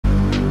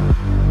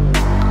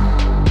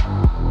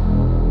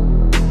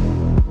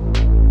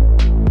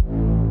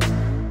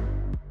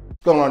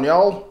going on,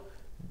 y'all?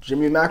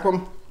 Jimmy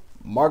Macram,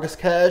 Marcus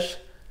Cash,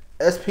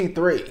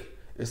 SP3.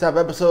 It's up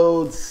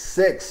episode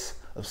 6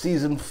 of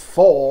season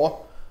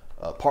 4,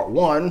 part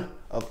 1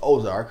 of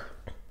Ozark.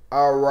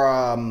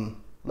 Our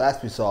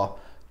last we saw,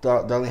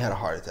 Darlene had a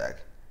heart attack,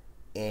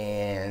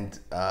 and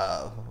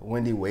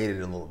Wendy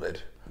waited a little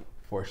bit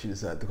before she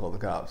decided to call the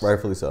cops.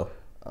 Rightfully so.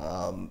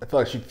 I feel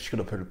like she could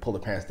have pulled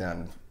her pants down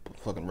and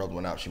fucking rubbed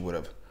one out. She would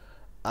have.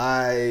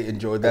 I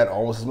enjoyed that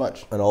almost as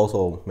much. And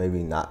also, maybe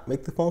not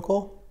make the phone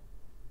call.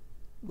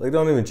 Like,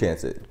 don't even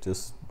chance it.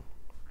 Just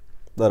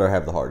let her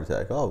have the heart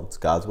attack. Oh, it's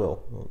God's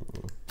will.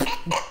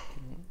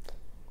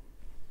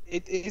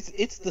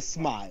 It's the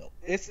smile.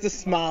 It's the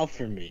smile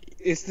for me.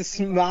 It's the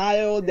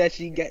smile that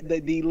she get.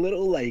 The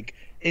little, like,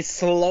 it's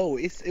slow.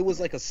 It was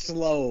like a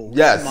slow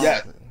smile.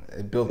 Yes.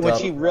 It built when up.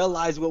 she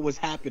realized what was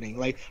happening.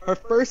 Like, her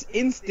first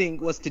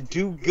instinct was to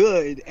do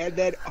good, and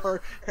then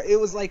it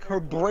was like her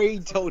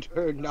brain told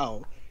her,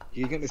 no,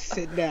 you're gonna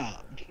sit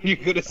down. You're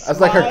gonna smile. That's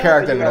like her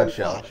character in a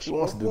nutshell. She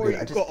wants to do good.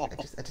 I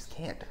just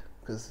can't,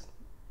 because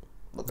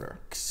look at her.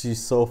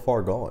 She's so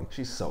far gone.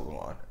 She's so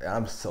gone.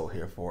 I'm so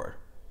here for it.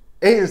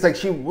 Hey, it's like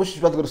she's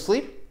about to go to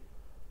sleep?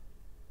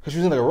 Because she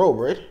was in like a robe,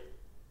 right?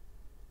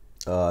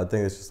 I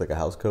think it's just like a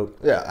house coat.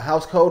 Yeah, a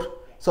house coat.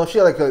 So she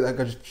had like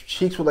her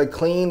cheeks were like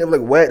clean, they were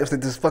like wet. It was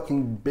like this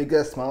fucking big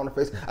ass smile on her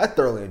face. I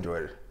thoroughly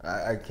enjoyed it.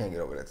 I can't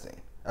get over that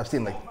scene. I've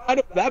seen like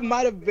that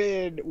might have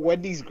been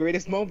Wendy's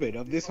greatest moment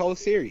of this whole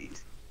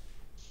series,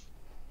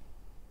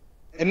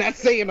 and that's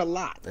saying a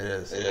lot. It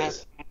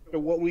is. After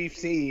what we've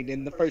seen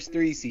in the first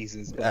 3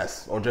 seasons.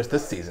 Yes, or just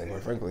this season,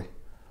 quite frankly.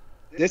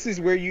 This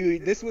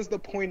was the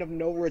point of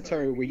no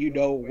return where you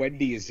know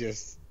Wendy is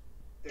just,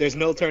 there's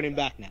no turning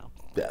back now.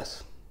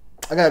 Yes.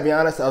 I gotta be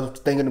honest, I was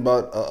thinking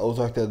about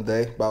Ozark the other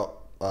day,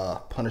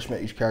 about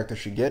punishment each character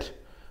should get.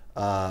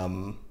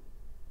 I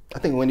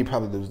think Wendy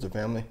probably loses her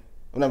family.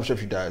 I'm not sure if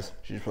she dies.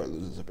 She just probably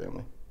loses her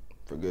family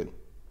for good.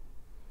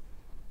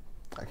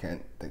 I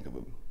can't think of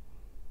it.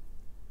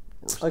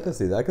 I can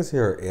see that. I can see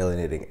her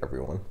alienating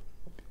everyone.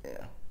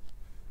 Yeah.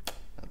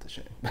 That's a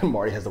shame.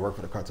 Marty has to work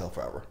for the cartel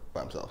forever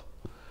by himself.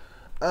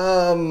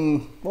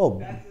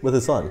 Well, with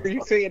his son. Are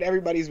you saying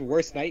everybody's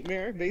worst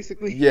nightmare,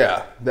 basically?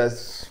 Yeah,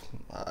 that's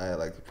I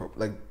like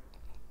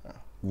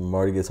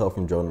Marty gets help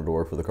from Jonah to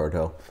work for the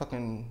cartel.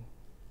 fucking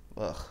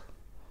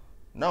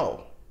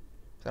no.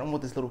 I don't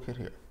want this little kid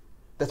here.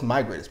 That's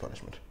my greatest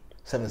punishment.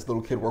 Just having this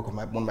little kid work with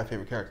one of my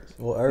favorite characters.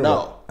 Well,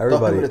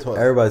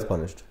 everybody's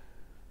punished.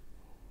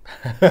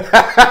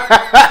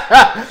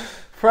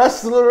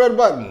 Press the little red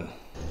button.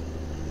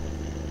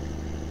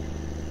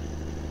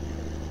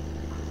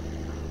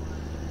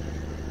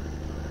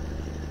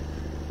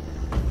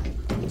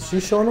 Is she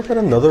showing up at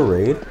another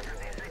raid?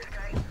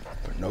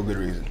 For no good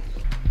reason.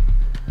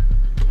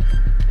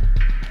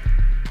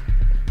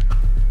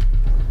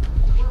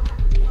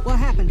 What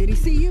happened? Did he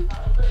see you?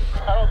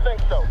 I don't think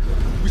so.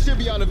 We should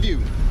be out of view.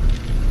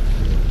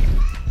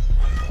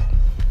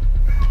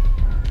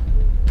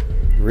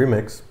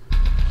 Remix.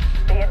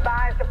 Be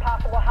advised of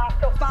possible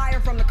hostile fire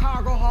from the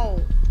cargo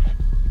hold.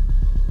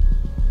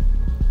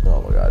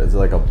 Oh my god, is it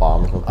like a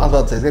bomb or something? I was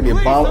about to say, it's gonna be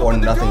a bomb or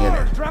nothing in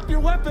it. Drop your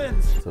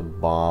weapons. It's a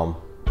bomb.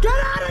 Get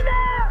out of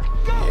there!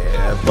 Go!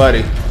 Yeah,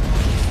 buddy.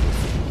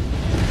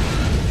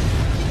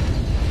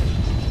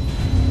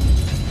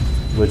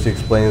 Which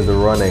explains the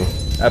running.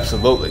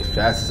 Absolutely.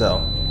 Fast as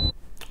hell.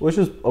 Which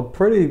is a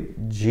pretty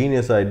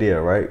genius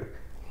idea, right?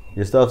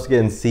 Your stuff's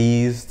getting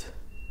seized.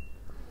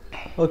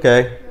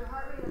 Okay,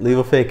 leave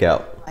a fake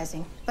out.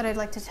 But I'd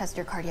like to test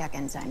your cardiac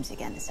enzymes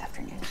again this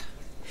afternoon.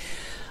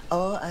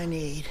 All I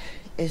need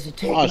is to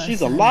take Oh, my she's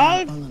son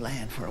alive? out on the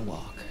land for a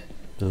walk.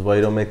 This is why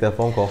you don't make that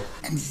phone call.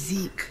 And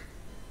Zeke,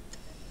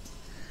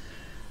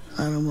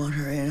 I don't want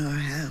her in our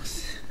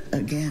house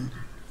again.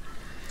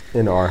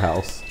 In our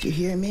house. Do you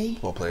hear me?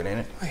 Well played,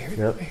 ain't it? I hear you.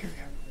 Yep. I hear you.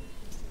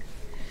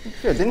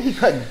 Yeah, didn't he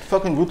cut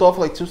fucking Ruth off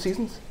for like 2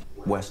 seasons?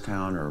 West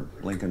Town or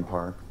Lincoln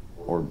Park,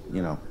 or,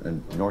 you know,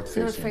 and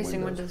north-facing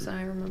North-facing windows,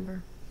 I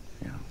remember.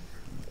 Yeah.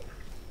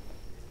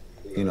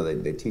 You know,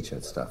 they teach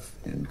that stuff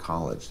in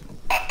college.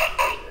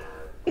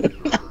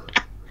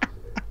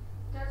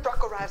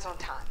 Truck arrives on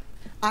time.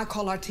 I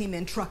call our team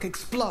in, truck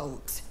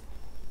explodes.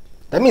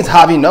 That means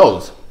Javi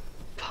knows.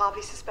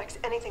 Javi suspects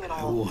anything at I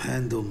all. will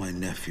handle my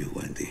nephew,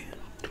 Wendy.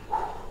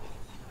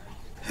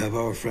 Have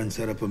our friend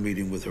set up a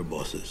meeting with her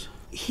bosses.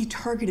 He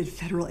targeted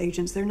federal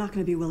agents. They're not going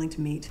to be willing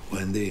to meet.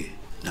 Wendy,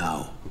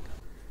 now.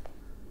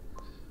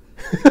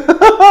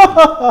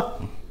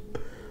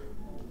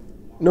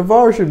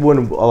 Navarro should win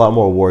a lot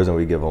more wars than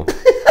we give him.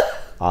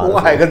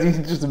 Why? Because he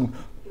just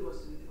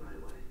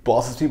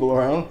bosses people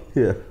around?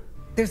 Yeah.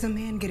 There's a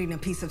man getting a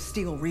piece of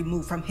steel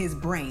removed from his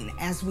brain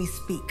as we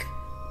speak.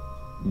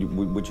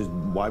 Which is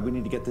why we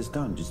need to get this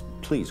done. Just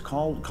please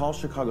call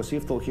Chicago, see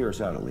if they'll hear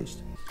us out at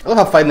least. I love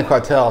how fighting the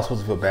cartel is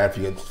supposed to feel bad for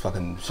you. It's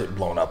fucking shit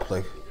blown up.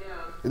 Like,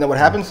 isn't that what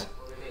happens?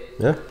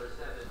 Yeah.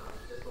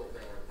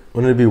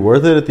 Wouldn't it be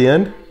worth it at the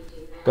end?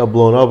 Got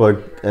blown up, I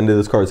ended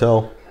this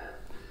cartel.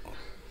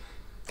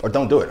 Or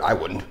don't do it. I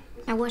wouldn't.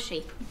 How was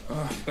she?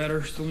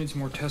 Better. Still needs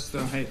more tests,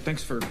 though. Hey,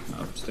 thanks for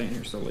staying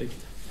here so late.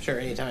 Sure,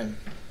 anytime.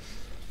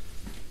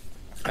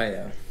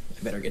 I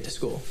better get to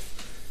school.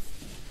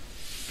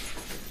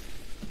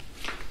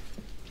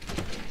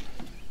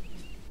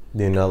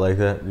 Do you not like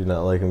that? Do you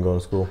not like him going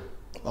to school?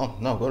 Oh,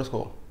 no, go to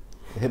school.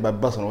 Get hit by a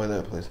bus on the way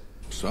there, please.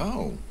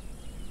 So,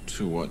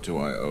 to what do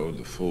I owe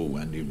the full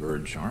Wendy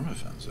Bird charm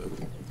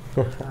offensive?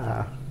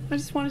 I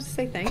just wanted to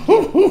say thank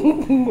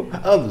you. I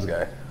love this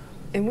guy.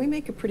 And we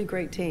make a pretty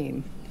great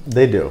team.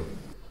 They do.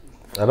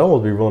 I'd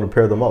almost be willing to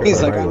pair them up.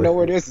 He's like, I know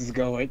where this is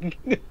going.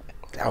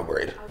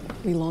 Downgrade.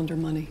 We launder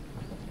money.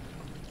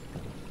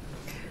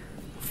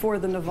 For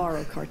the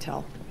Navarro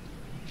cartel.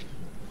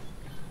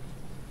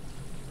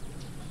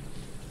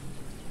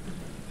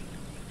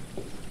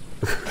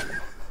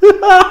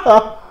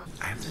 I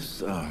have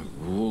this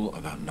rule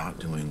about not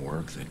doing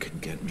work that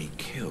could get me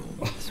killed.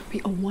 This would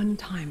be a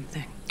one-time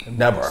thing.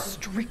 Never.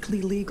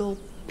 Strictly legal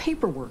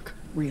paperwork,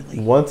 really.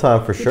 One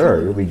time for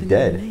sure, you'll be Even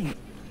dead. your name.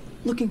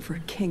 Looking for a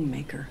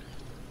kingmaker.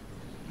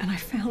 And I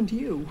found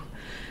you.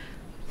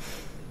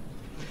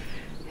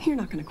 You're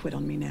not going to quit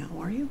on me now,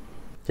 are you?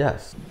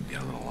 Yes. You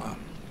got a little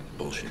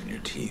bullshit in your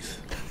teeth.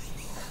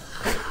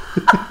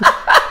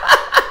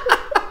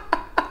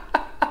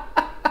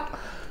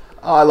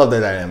 Oh, I love that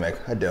dynamic.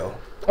 I do.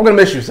 I'm gonna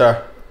miss you,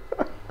 sir.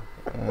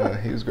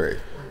 He was great.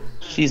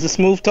 She's a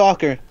smooth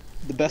talker.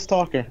 The best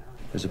talker.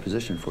 There's a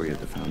position for you at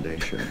the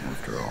foundation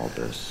after all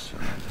this.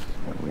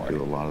 We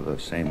do a lot of the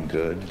same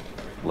good,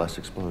 less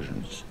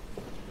explosions.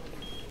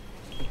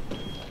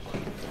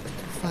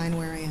 Fine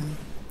where I am.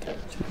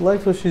 She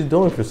likes what she's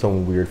doing for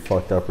some weird,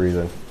 fucked up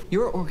reason.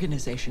 Your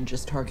organization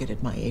just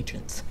targeted my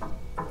agents.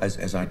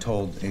 As I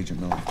told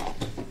Agent Miller.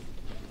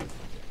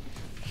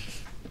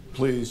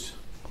 Please.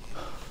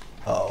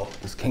 Uh-oh.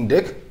 Is King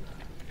Dick?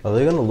 Are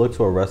they gonna look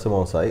to arrest him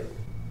on sight?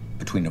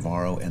 Between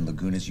Navarro and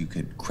Lagunas, you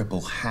could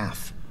cripple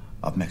half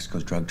of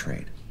Mexico's drug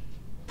trade.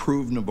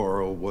 Prove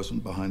Navarro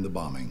wasn't behind the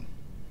bombing.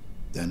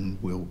 Then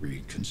we'll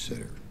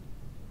reconsider.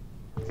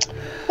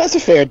 That's a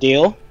fair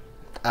deal.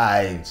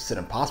 It's an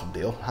impossible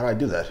deal. How do I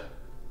do that?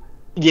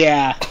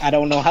 Yeah, I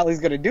don't know how he's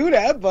gonna do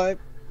that, but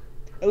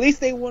at least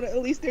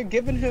they're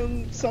giving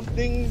him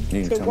something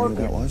You to tell work me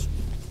who that with. was?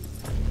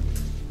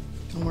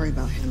 Don't worry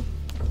about him.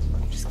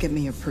 Just give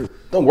me your proof.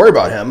 Don't worry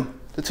about him.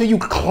 The two of you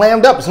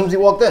clammed up as soon as he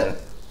walked in.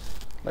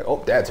 Like,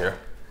 oh, Dad's here.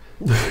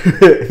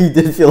 He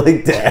did feel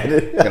like Dad.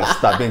 I'm gonna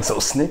stop being so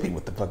snippy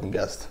with the fucking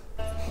guest.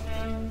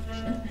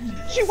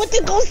 She went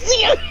to go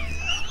see him.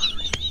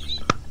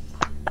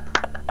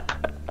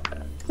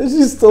 And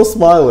she's still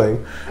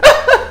smiling.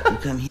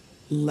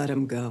 Let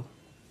him go.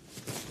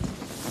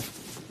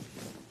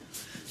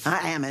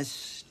 I am as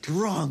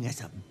strong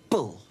as a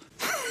bull.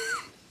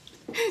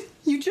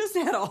 You just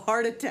had a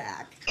heart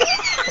attack.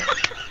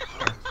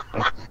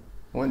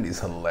 Wendy's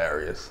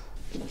hilarious.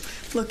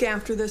 Look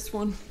after this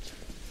one.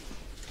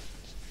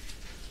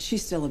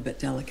 She's still a bit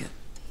delicate.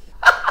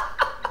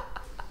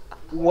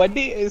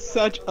 Wendy is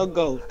such a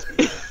goat.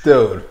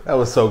 Dude, that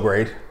was so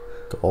great.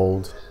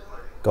 Gold.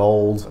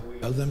 Gold.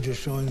 Tell them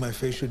just showing my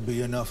face should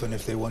be enough, and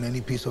if they want any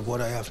piece of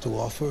what I have to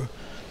offer,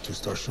 to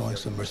start showing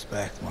some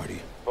respect,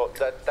 Marty. Well,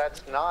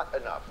 that's not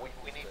enough.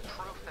 We need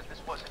proof that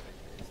this wasn't.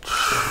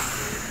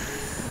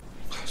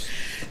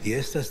 Y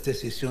estas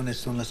decisiones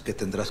son las que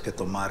tendrás que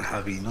tomar,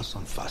 Javi. No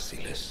son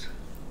fáciles.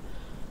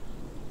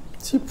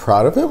 Is she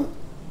proud of him?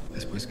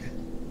 Después qué?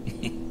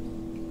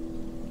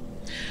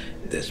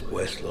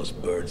 Después los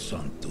birds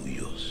son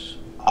tuyos.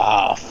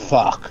 Ah,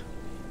 fuck.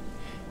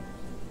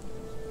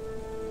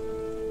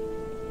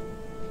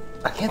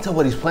 I can't tell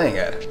what he's playing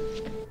at.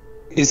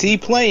 Is he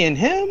playing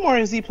him or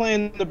is he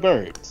playing the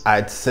birds?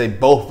 I'd say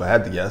both if I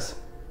had to guess.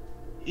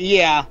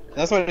 Yeah,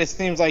 that's what it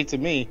seems like to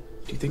me.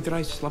 Do you think that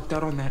I slept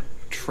out on that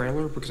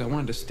trailer because I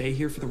wanted to stay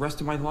here for the rest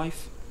of my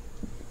life?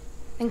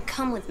 Then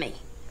come with me.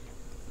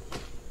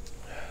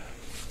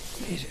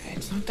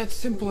 It's not that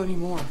simple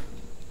anymore.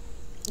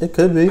 It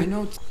could be. I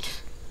know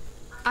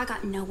I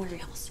got nowhere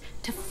else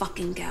to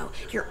fucking go.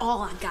 You're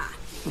all I got.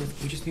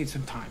 we just need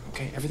some time,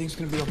 okay? Everything's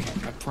gonna be okay,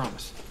 I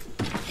promise.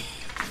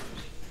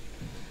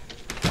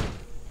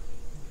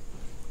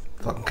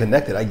 Fucking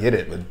connected, I get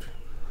it, but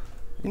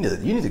you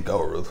need to go,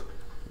 Ruth.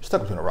 You're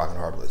stuck between a rock and a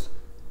hard place.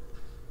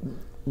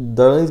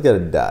 Darlene's gotta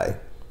die.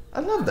 I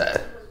love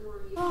that.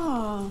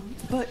 Oh,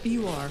 but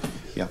you are.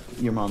 Yeah,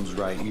 your mom's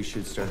right. You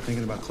should start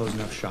thinking about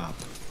closing up shop,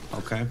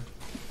 okay?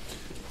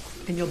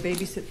 And you'll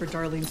babysit for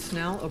Darlene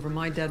Snell over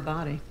my dead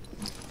body.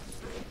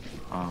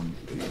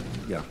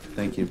 Yeah,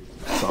 thank you.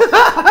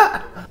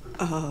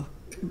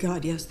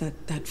 God, yes,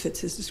 that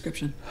fits his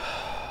description.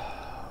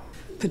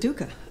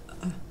 Paducah.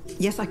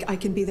 Yes, I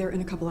can be there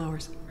in a couple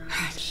hours.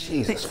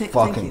 Jesus thank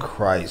fucking you.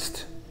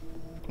 Christ.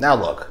 Now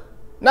look.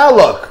 Now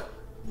look!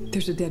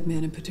 There's a dead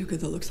man in Paducah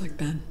that looks like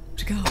Ben.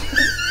 To go.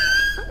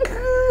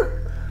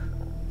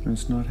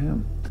 It's not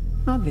him.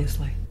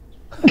 Obviously.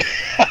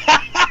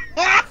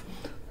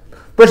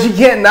 But she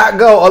can't not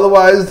go,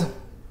 otherwise...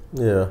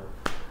 Yeah.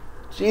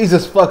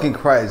 Jesus fucking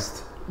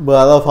Christ. But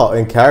I love how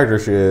in character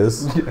she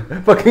is.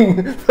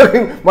 fucking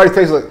Marty's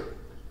face like...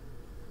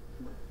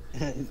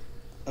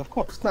 Of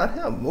course. It's not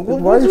him.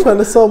 Why are you trying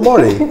to sell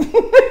Marty?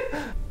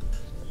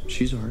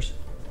 She's ours.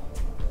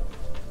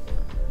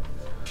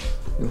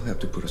 You'll have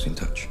to put us in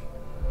touch.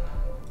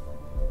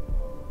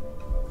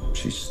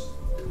 She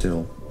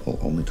still will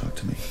only talk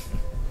to me.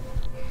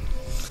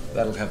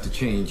 That'll have to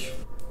change.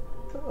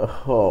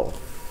 Oh,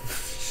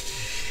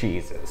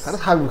 Jesus. How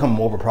does Javi become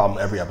more of a problem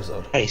every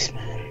episode? Nice,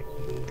 man.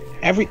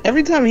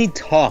 Every time he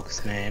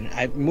talks, man,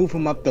 I move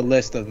him up the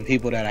list of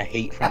people that I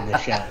hate from the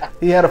show.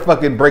 He had a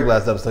fucking break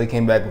last episode. He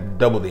came back with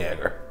double the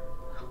anger.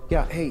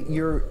 Yeah, hey,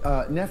 your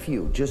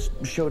nephew just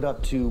showed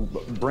up to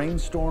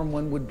brainstorm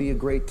when would be a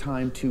great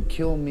time to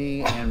kill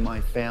me and my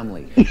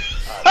family.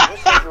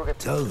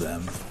 Tell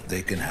them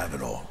they can have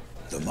it all.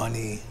 The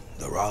money,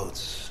 the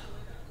routes,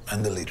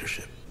 and the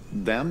leadership.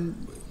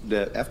 Them?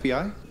 The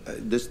FBI?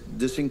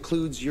 This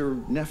includes your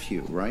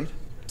nephew, right?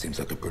 Seems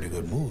like a pretty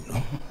good move,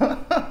 no?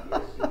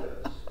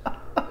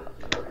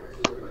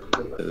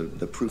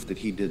 The proof that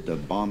he did the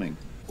bombing.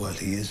 Well,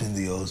 he is in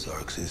the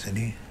Ozarks, isn't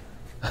he?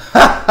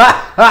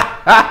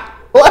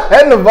 What?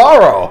 And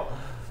Navarro?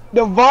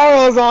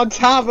 Navarro's on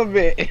top of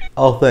it.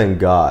 Oh, thank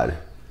God.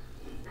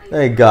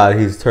 Thank God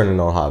he's turning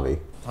on Javi.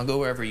 I'll go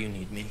wherever you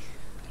need me.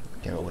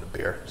 Came over with a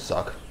beer.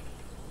 Suck.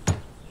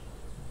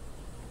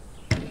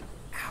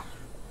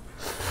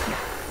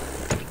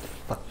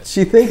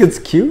 She think it's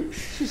cute?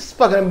 She's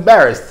fucking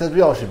embarrassed, as we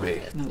all should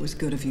be. No, it was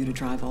good of you to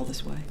drive all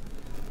this way.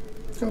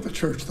 You know, the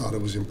church thought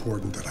it was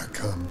important that I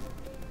come.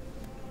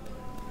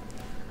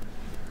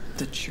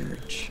 The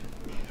church.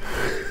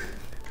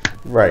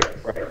 Right.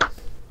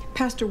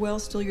 Pastor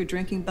Wells still your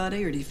drinking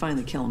buddy, or did he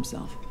finally kill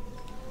himself?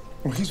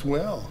 Well, he's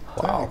well.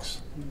 Wow.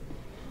 Thanks.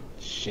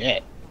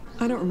 Shit.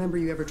 I don't remember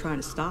you ever trying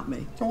to stop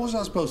me. What was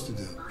I supposed to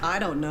do? I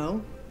don't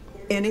know.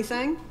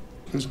 Anything?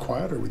 It was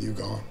quieter with you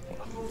gone.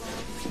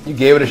 You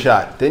gave it a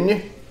shot, didn't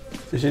you?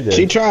 She did.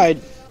 She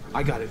tried.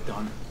 I got it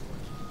done.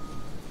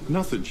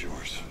 Nothing's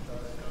yours.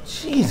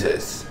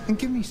 Jesus. And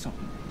give me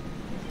something.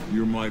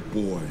 You're my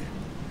boy.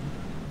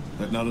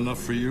 That not enough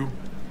for you?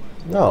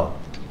 No.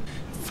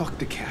 Fuck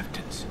the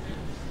captains.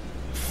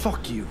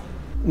 Fuck you.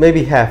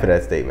 Maybe half of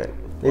that statement.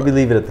 Maybe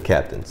leave it at the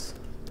captains.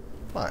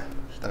 Why?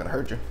 She's not gonna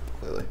hurt you,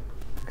 clearly.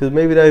 Because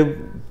maybe that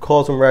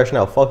calls some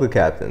rationale. Fuck the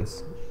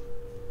captains.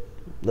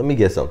 Let me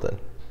get something.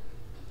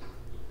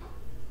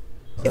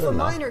 If a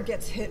minor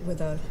gets hit with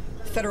a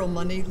federal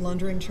money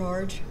laundering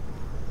charge,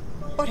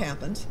 what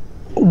happens?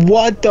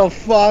 What the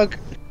fuck?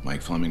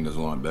 Mike Fleming does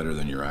a lot better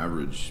than your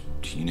average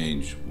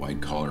teenage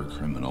white-collar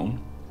criminal.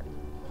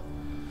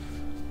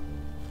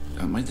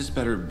 Might this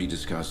better be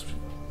discussed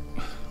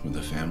with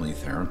a family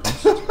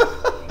therapist?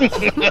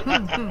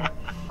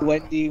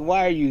 Wendy,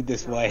 why are you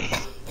this way?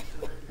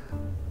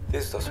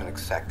 This doesn't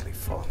exactly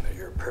fall under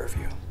your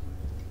purview.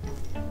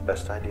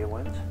 Best idea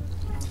wins.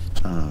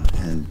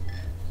 And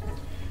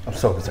I'm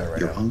so concerned right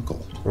your now.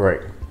 uncle.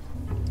 Right.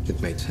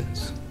 It made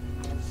sense.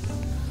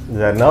 Is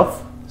that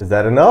enough? Is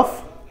that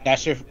enough?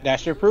 That's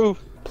your proof.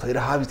 Play the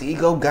Javi's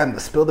ego, got him to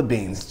spill the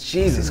beans.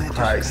 Jesus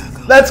Christ.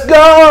 Let's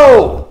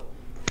go!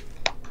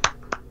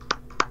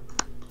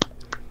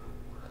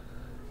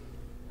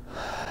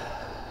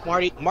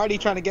 Marty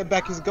trying to get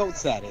back his GOAT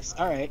status.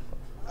 All right,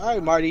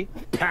 Marty.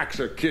 Packs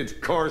a kid's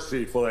car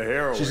seat full of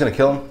heroin. She's gonna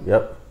kill him?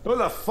 Yep. Who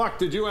the fuck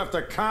did you have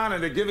to con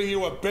into giving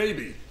you a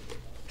baby?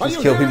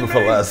 Just kill people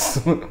for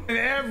less. And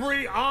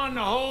every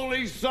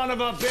unholy son of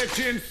a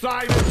bitch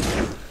inside.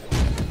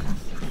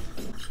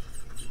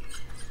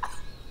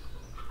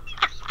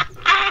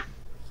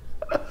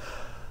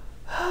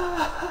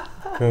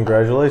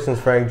 Congratulations,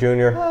 Frank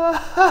Jr.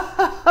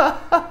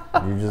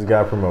 You just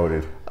got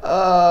promoted.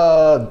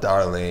 Oh,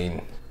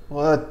 Darlene.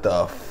 What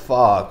the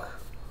fuck?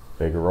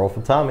 Big role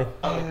for Tommy.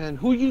 Man,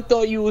 who you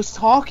thought you was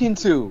talking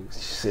to?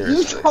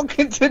 Seriously. You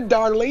talking to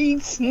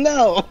Darlene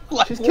Snow?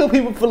 Like, She's killed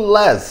people for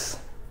less.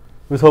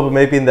 We was hoping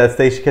maybe in that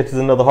state she catches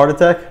another heart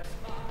attack.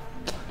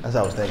 That's what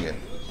I was thinking.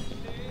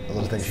 I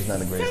was thinking she's not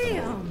the greatest in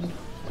the world. Sam!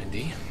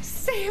 Wendy,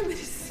 Sam, it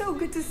is so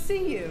good to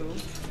see you.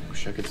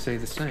 wish I could say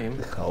the same.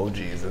 Oh,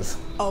 Jesus.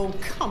 Oh,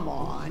 come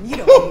on. You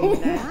don't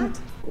mean that.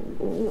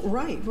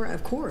 Right,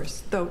 of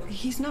course. Though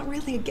he's not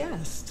really a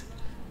guest.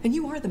 And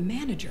you are the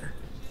manager.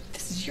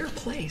 This is your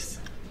place.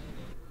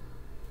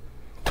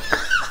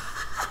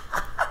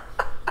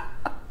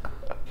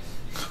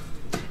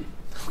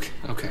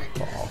 Okay.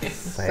 Oh,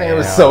 Sam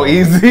is so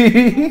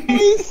easy.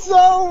 He's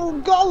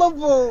so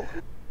gullible.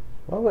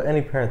 Why would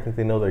any parent think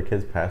they know their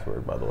kid's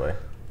password, by the way?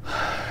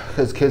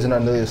 Because kids are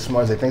not nearly as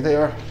smart as they think they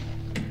are.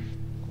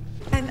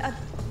 And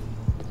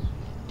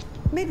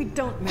maybe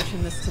don't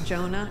mention this to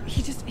Jonah.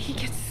 He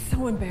gets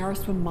so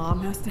embarrassed when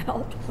Mom has to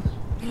help.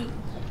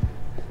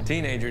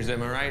 Teenagers,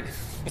 am I right?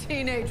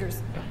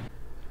 Teenagers.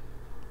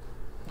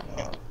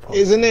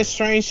 Isn't it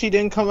strange she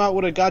didn't come out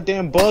with a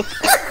goddamn book?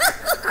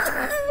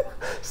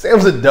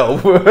 Sam's a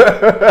dope.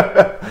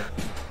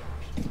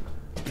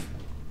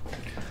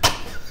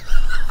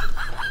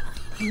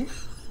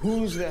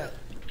 Who's that?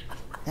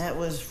 That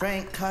was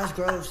Frank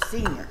Cosgrove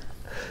Sr.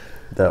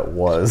 That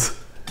was.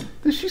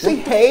 Did she say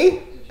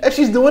hey as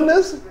she's doing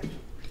this?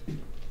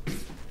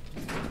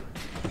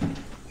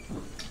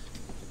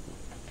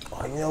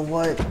 you know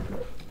what?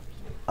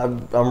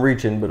 I'm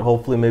reaching, but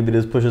hopefully maybe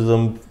this pushes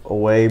them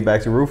away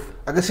back to roof.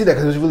 I can see that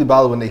because it was really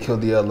bothered when they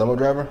killed the limo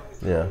driver.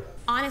 Yeah.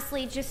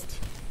 Honestly, just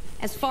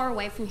as far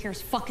away from here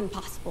as fucking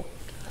possible.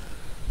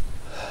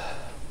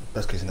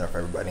 Best case scenario for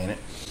everybody, ain't it?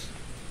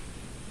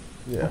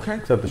 Yeah. Okay.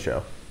 Except the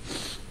show.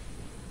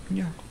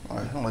 Yeah.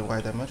 I don't like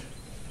Wyatt that much.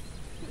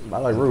 I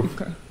like Roof.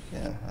 Okay.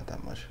 Yeah, not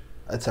that much.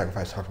 I'd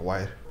sacrifice her for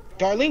Wyatt.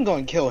 Darlene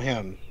gonna kill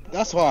him.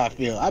 That's how I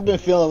feel. I've been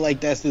feeling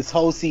like that's this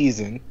whole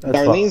season. That's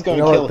Darlene's fine.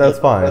 gonna kill That's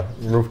him. fine.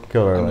 Roof can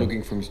kill her. I'm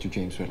looking for Mr.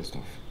 James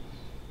Featherstone.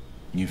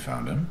 You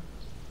found him?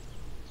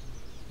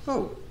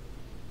 Oh.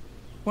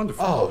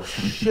 Wonderful. Oh,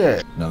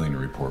 shit. Nothing to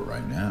report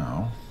right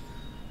now.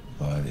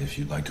 But if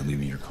you'd like to leave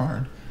me your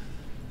card.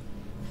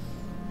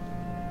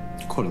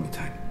 Calling me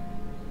time.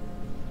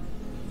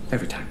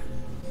 Every time.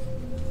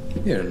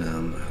 Mira nada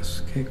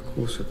más. Qué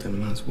cosa tan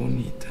más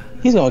bonita.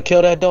 He's gonna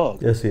kill that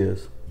dog. Yes, he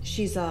is.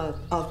 She's a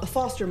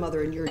foster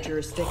mother in your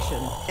jurisdiction,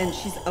 and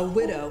she's a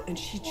widow, and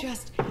she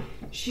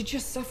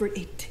just suffered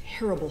a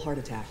terrible heart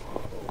attack.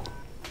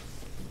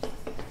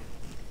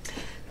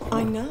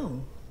 I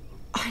know.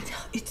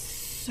 It's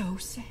so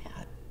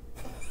sad.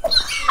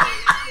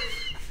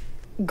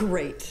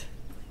 Great.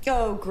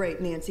 Oh,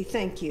 great, Nancy.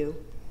 Thank you.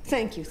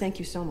 Thank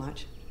you so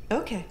much.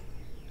 Okay.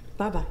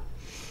 Bye-bye.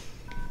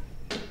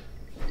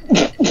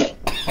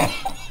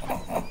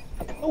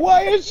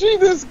 Why is she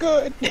this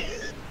good?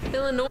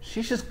 Illinois.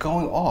 She's just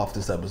going off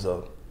this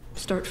episode.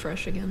 Start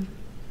fresh again.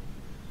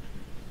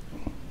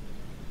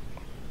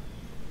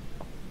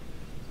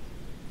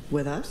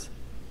 With us?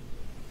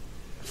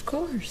 Of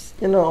course.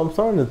 You know, I'm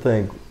starting to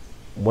think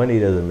Wendy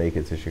doesn't make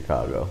it to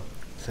Chicago.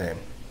 Same.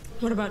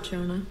 What about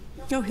Jonah?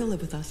 Oh, he'll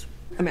live with us.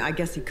 I mean, I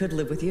guess he could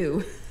live with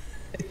you.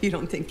 You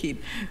don't think he'd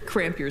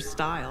cramp your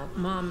style?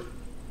 Mom,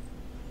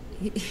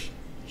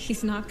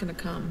 he's not gonna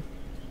come.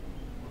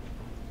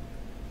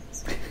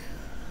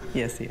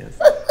 Yes, he is.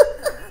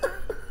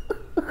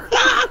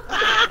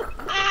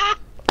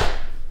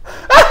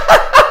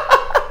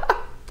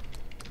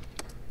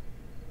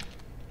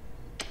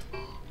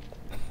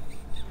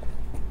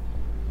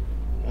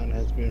 One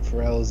has been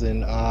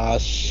frozen. Ah,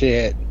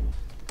 shit.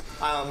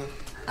 I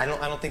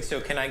don't think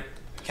so. Can I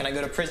go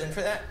to prison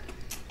for that?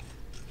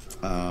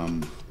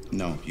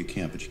 No, you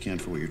can't, but you can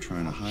for what you're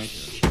trying to hide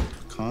here.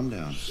 Calm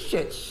down.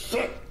 Shit.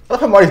 I love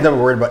how Marty's never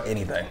worried about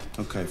anything.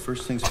 Okay,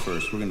 first things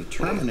first. We're going to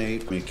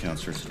terminate. My account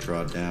starts to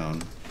draw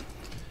down.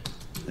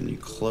 Then you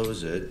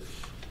close it.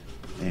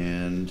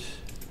 And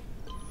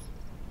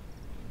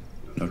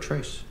no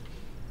trace.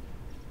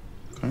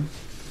 Okay?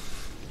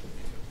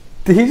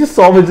 Did he just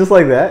solve it just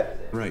like that?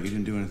 Right, you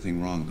didn't do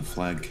anything wrong. The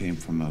flag came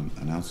from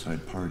an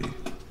outside party.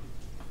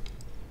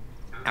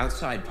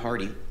 Outside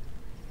party?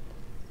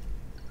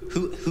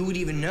 Who would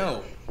even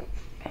know?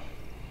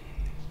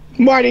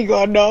 Marty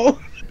gonna know.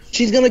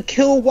 She's gonna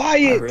kill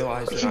Wyatt. I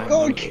realize that She's I'm one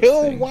gonna of those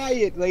kill things.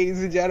 Wyatt,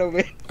 ladies and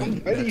gentlemen.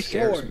 I'm pretty That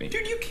scares sure. me.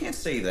 Dude, you can't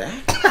say that.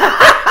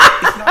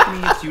 It's not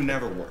me, it's you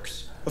never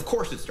works. Of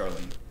course it's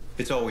Darlene.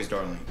 It's always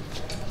Darlene.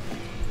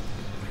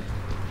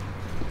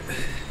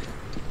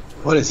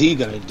 What is he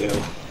gonna do?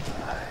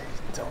 I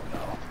don't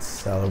know.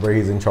 Celebrate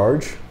he's in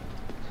charge.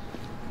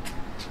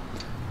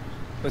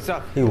 What's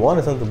up? He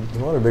wanted something. He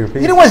wanted a bigger piece.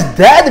 You didn't want his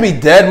dad to be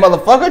dead,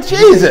 motherfucker.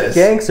 Jesus.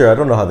 Gangster. I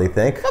don't know how they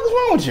think. What the hell's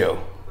wrong with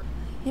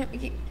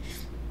you?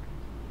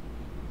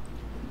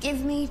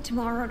 Give me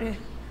tomorrow to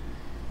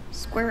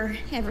square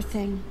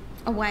everything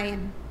away,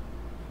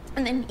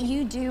 and then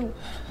you do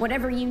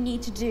whatever you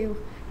need to do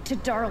to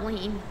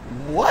Darlene.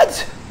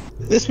 What?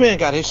 This man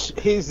got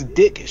his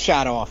dick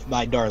shot off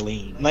by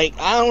Darlene. Like,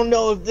 I don't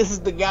know if this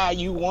is the guy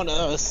you want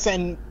to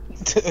send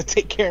to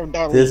take care of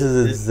Darlene. This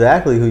is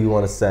exactly who you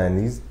want to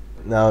send. He's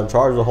now in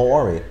charge of the whole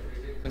army.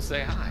 And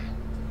say hi.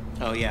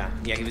 Oh yeah,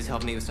 he was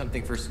helping me with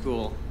something for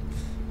school,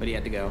 but he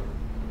had to go.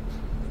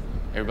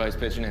 Everybody's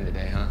pitching in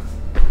today, huh?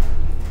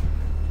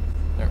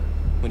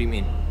 What do you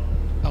mean?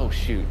 Oh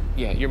shoot.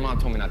 Yeah, your mom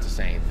told me not to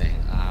say anything.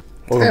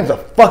 Sam's a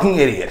fucking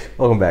idiot.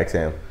 Welcome back,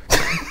 Sam.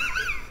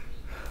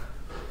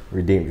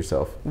 Redeemed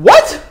yourself.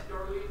 What?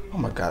 Oh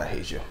my god, I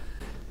hate you.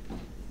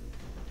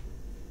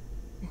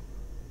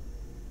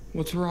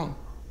 What's wrong?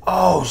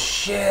 Oh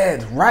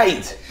shit,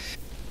 right.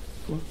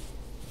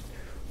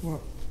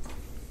 What?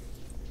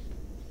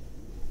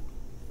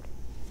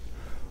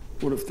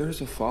 What if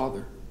there's a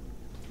father?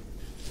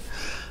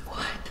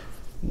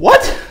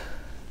 What?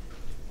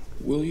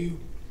 Will you?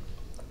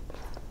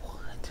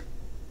 What?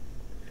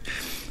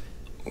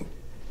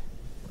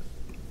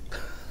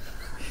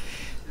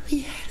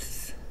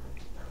 Yes.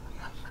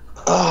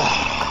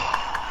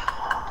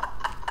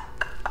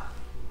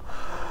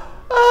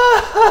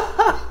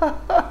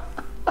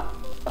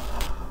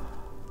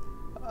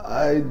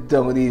 I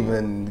don't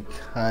even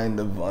kind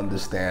of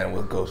understand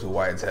what goes through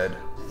Wyatt's head.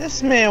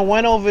 This man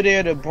went over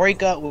there to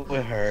break up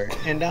with her,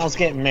 and now he's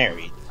getting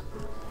married.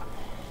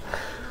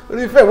 What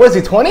do you think? Was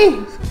he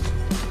 20?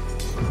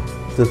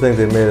 To think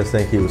they made us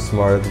think he was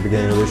smart at the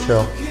beginning of this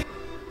show.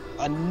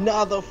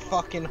 Another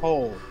fucking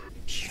hole.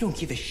 You don't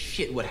give a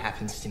shit what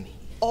happens to me.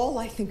 All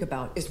I think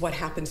about is what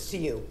happens to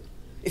you.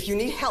 If you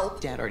need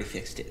help, Dad already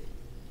fixed it.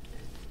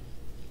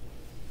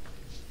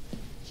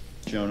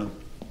 Jonah.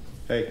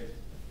 Hey.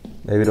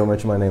 Maybe don't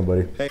mention my name,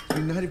 buddy. Hey.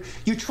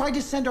 You tried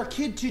to send our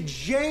kid to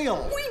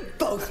jail. we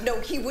both know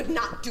he would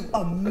not do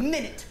a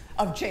minute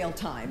of jail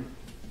time.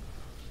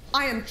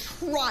 I am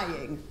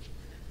trying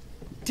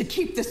to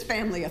keep this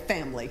family a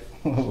family.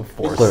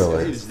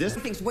 Clearly. Is this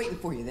Something's waiting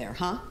for you there,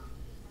 huh?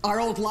 Our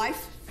old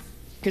life?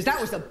 Because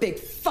that was a big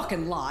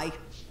fucking lie.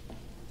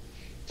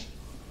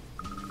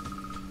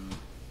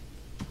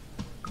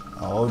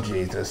 Oh,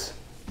 Jesus.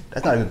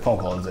 That's not a good phone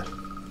call, is it?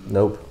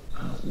 Nope.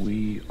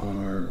 We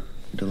are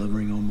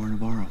delivering Omar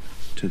Navarro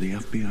to the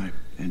FBI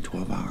in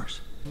 12 hours.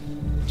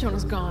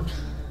 Jonah's gone.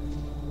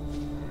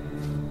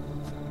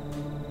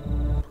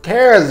 Who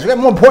cares? We got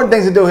more important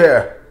things to do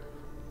here.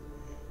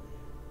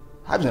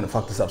 I'm gonna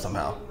fuck this up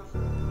somehow.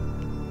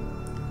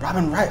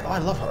 Robin Wright. Oh, I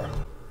love her.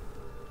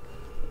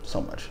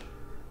 So much.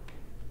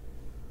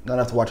 Not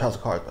enough to watch House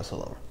of Cards, but I still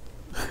love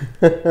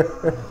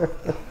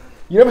her.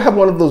 You ever have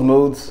one of those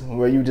moods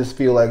where you just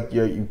feel like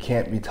you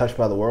can't be touched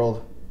by the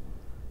world?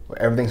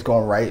 Where everything's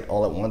going right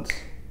all at once?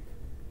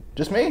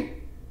 Just me?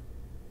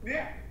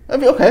 Yeah.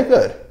 Okay,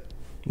 good.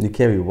 You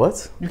can't be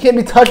what? You can't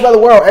be touched by the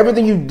world.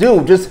 Everything you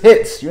do just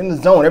hits. You're in the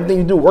zone. Everything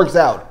you do works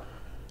out.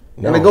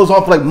 No. And it goes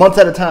on for like months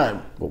at a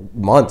time. Well,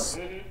 months?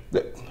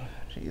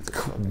 Jesus.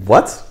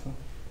 What?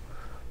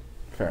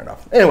 Fair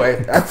enough.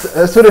 Anyway,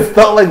 that's what it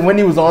felt like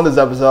Wendy was on this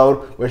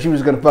episode, where she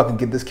was gonna fucking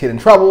get this kid in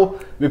trouble.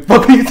 We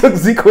fucking took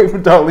Zeke away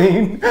from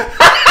Darlene.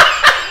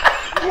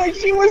 Like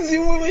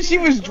when she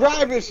was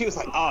driving, she was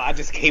like, "Oh, I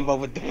just came up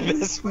with the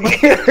best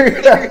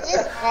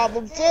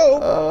problem too."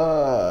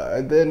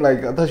 And then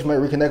like I thought she might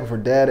reconnect with her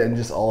dad, and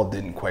just all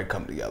didn't quite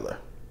come together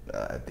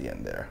at the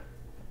end there.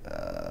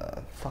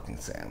 Fucking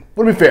Sam.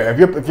 But to be fair,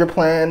 if your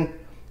plan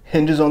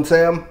hinges on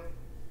Sam,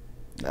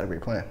 not a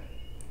great plan.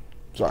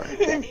 Sorry.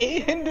 If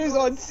it hinders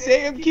on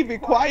Sam keeping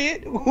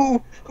quiet,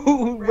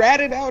 who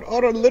ratted out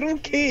on a little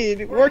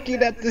kid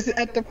working at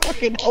the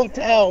fucking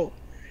hotel.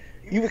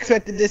 You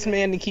expected this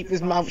man to keep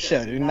his mouth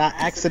shut and not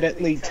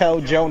accidentally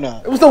tell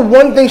Jonah. It was the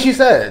one thing she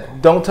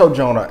said. Don't tell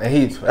Jonah.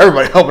 And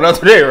everybody helping out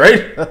today,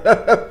 right?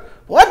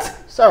 What?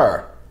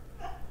 Sir.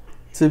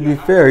 To be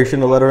fair, he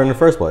shouldn't have let her in the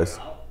first place.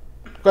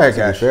 Go ahead,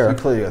 Cash. You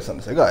clearly got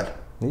something to say. Go ahead.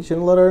 He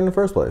shouldn't let her in the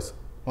first place.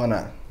 Why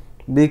not?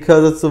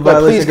 Because it's a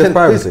violation against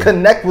privacy. Please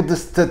connect with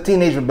this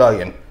teenage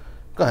rebellion.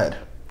 Go ahead.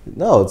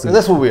 No,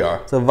 that's what we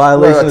are. It's a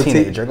violation of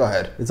teenager. Go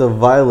ahead. It's a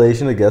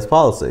violation against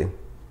policy.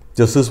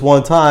 Just this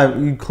one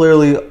time, you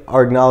clearly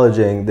are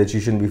acknowledging that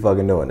you shouldn't be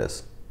fucking doing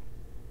this.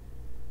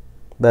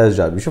 That is his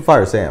job. You should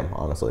fire Sam,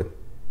 honestly.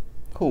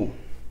 Who?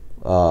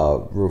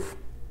 Roof.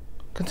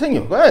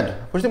 Continue. Go ahead.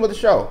 What do you think about the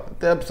show?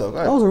 The episode. Go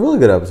ahead. That was a really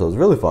good episode. It was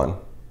really fun.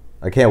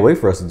 I can't wait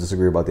for us to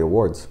disagree about the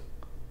awards.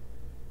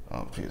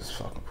 Oh, Jesus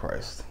fucking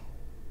Christ.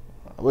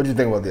 What did you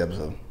think about the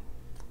episode?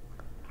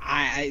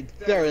 I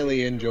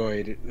thoroughly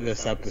enjoyed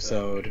this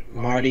episode.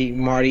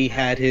 Marty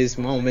had his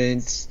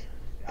moments.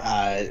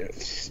 I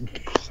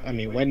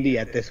mean, Wendy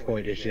at this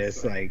point is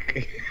just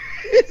like,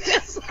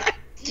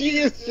 she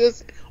is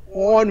just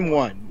on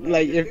one.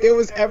 Like, if there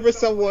was ever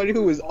someone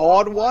who was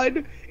on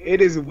one,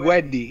 it is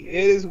Wendy.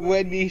 It is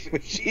Wendy.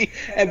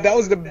 And that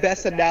was the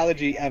best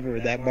analogy ever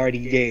that Marty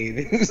gave.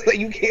 It was like,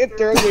 you can't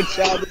throw your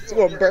child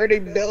into a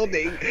burning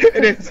building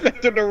and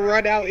expect her to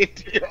run out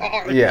into your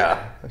arms.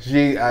 Yeah,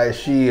 she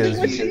is.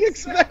 What she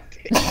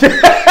expected.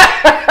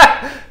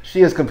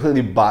 She has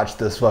completely botched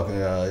this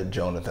fucking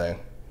Jonah thing.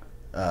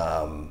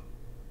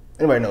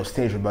 Anybody knows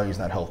teenage rebellion is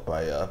not helped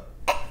by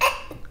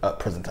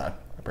prison time,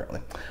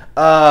 apparently.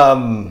 I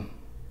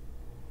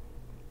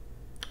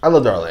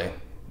love Darlene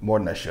more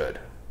than I should,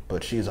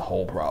 but she's a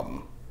whole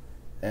problem,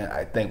 and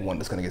I think one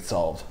that's going to get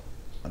solved,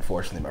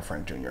 unfortunately, by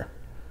Frank Jr.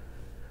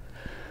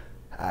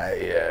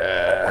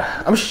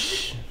 I'm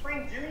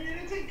Frank Jr.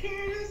 to take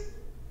care of this?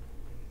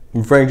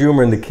 Frank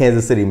Jr. and the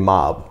Kansas City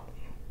mob.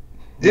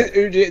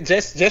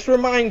 Just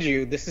remind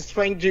you, this is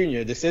Frank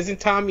Jr. This isn't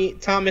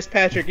Thomas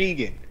Patrick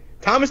Egan.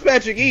 Thomas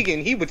Patrick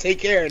Egan, he would take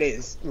care of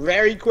this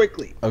very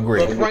quickly.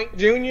 Agreed. But Frank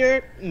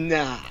Jr.,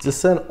 nah.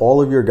 Just send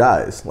all of your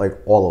guys, like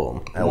all of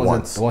them, at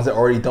once. The ones that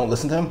already don't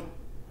listen to him?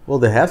 Well,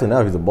 they have to now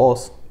if he's the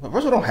boss. But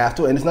first of all, don't have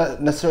to, and it's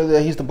not necessarily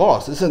that he's the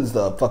boss. This is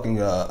the fucking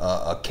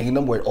a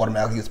kingdom where it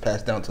automatically gets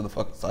passed down to the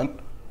fucking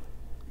son.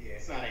 Yeah,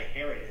 it's not a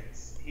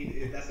inheritance. He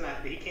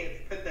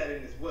can't put that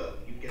in his will.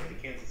 You get the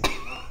Kansas City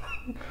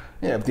mob.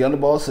 Yeah, if they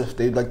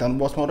like the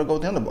underboss mode, go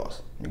with the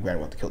underboss. You granted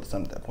will have to kill the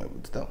son at that point,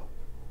 but still.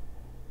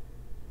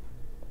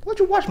 Let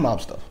you watch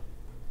mob stuff.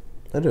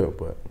 I do,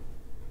 but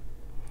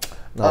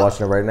not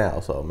watching it right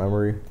now, so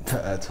memory.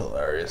 That's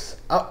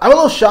hilarious. I'm a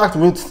little shocked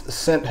Ruth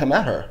sent him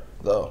at her,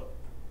 though.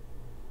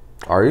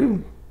 Are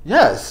you?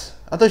 Yes.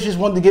 I thought she just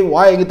wanted to get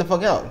Wyatt and get the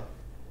fuck out.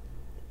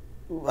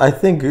 I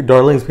think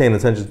Darlene's paying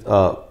attention.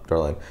 I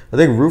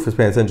think Ruth is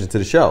paying attention to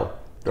the show.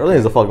 Darlene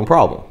is a fucking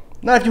problem.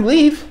 Not if you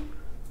leave.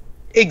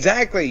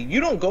 Exactly. You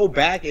don't go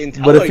back and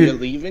tell her you're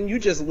leaving. You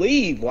just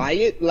leave,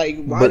 Wyatt.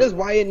 Like, why does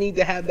Wyatt need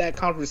to have that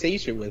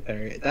conversation with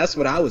her? That's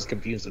what I was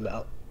confused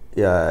about.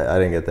 Yeah, I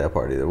didn't get that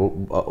part either.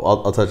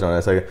 I'll touch on that in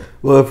a second.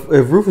 Well,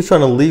 if Ruth is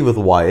trying to leave with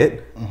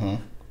Wyatt,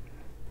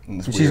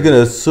 she's going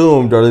to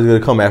assume Darlene's going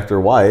to come after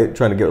Wyatt,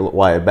 trying to get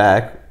Wyatt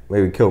back.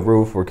 Maybe kill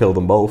Ruth or kill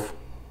them both.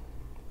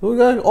 So we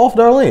got off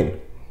Darlene.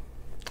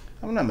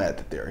 I'm not mad at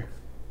the theory.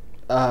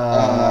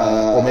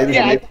 Or maybe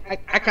I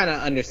kind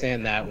of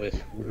understand that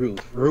with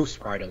Ruth's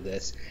part of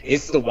this.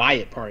 It's the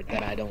Wyatt part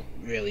that I don't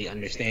really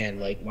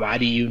understand. Like, why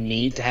do you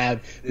need to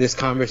have this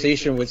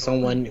conversation with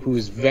someone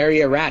who's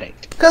very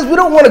erratic? Because we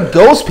don't want to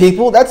ghost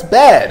people. That's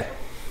bad.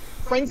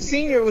 Frank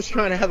Sr. was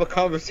trying to have a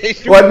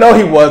conversation. Well, no,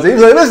 he wasn't. He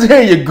was like, listen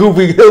here, you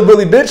goofy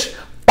hillbilly bitch.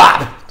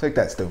 Bop! Take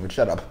that, stupid.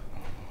 Shut up.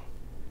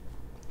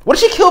 What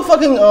did she kill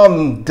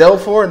fucking Del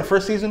for in the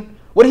first season?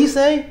 What did he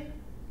say?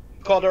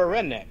 Called her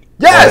a redneck.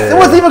 Yes, it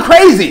wasn't even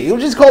crazy. It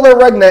was just called her a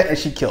redneck and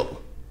she killed him.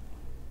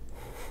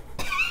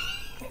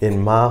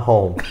 In my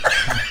home.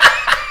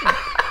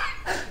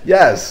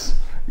 Yes.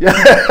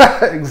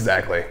 Yeah,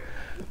 exactly.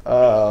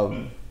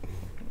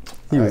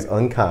 He was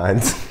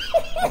unkind.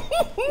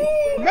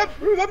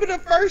 Remember the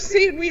first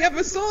scene we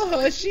ever saw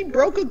her? She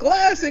broke a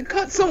glass and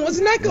cut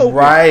someone's neck open.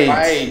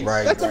 Right.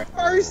 That's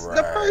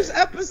the first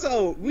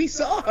episode we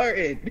saw her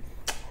in.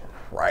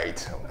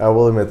 Right. I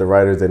will admit the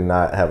writers did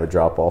not have a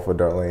drop off with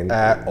Darlene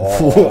at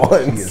all.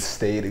 She has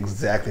stayed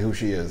exactly who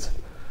she is.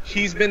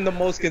 She's been the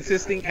most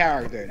consistent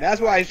character. That's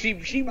why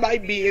she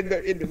might be in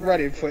the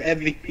running for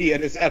MVP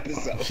of this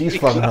episode. She's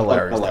fucking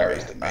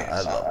hilarious to me.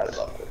 I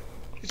love it.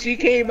 She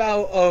came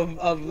out of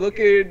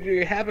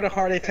having a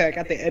heart attack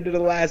at the end of the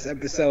last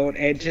episode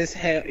and just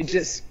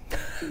she's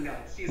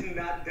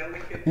not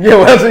delicate. Yeah,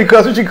 well,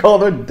 that's what she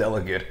called her,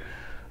 delicate.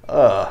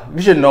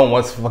 We should have known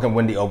once fucking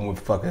Wendy opened with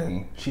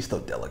fucking, she's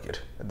still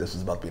delicate. This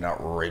is about to be an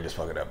outrageous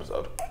fucking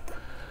episode.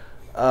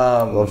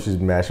 I love she's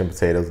mashing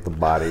potatoes with the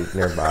body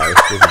nearby.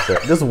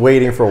 just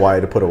waiting for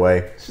Wyatt to put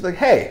away. She's like,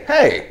 hey.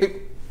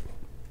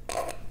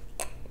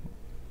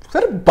 Is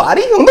that a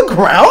body on the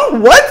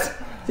ground? What?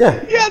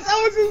 Yeah. Yes,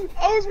 I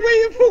was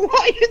waiting for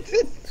Wyatt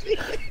to see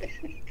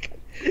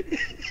it.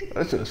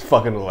 That's just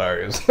fucking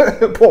hilarious.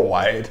 Poor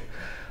Wyatt.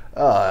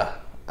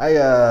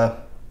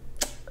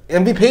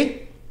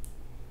 MVP?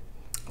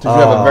 Since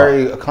you have a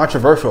very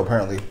controversial,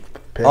 apparently,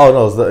 pick. Oh,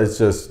 no, it's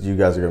just you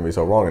guys are going to be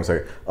so wrong in a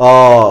second.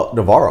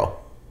 Navarro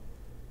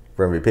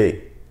for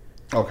MVP.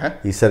 Okay.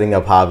 He's setting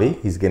up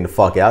Javi. He's getting the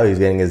fuck out. He's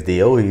getting his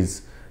deal.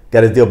 He's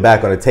got his deal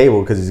back on the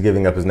table because he's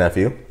giving up his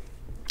nephew.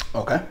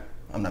 Okay.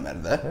 I'm not mad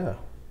at that. Yeah.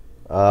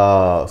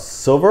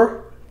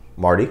 Silver,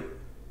 Marty.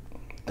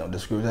 Don't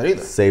disagree with that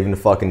either. Saving the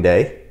fucking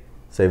day.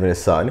 Saving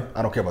his son.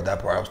 I don't care about that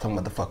part. I was talking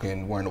about the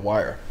fucking wearing the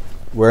wire.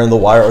 Wearing the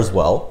wire as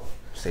well.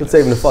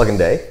 Saving the fucking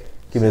day.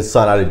 Keeping his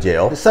son out of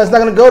jail. His son's not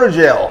going to go to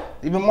jail.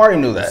 Even Marty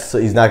knew that. So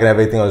he's not going to have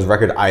anything on his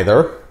record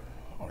either.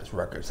 On his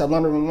record. Stop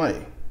laundering money.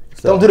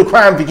 So, don't do the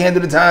crime if you can't do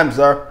the time,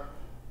 sir.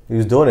 He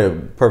was doing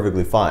it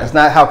perfectly fine. That's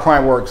not how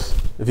crime works.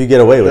 If you get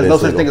away with it,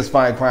 there's no such thing as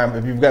fine crime.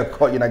 If you've got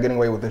caught, you're not getting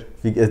away with it.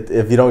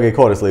 If you don't get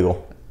caught, it's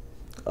legal.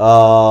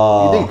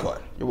 You didn't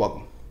caught. You're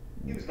welcome.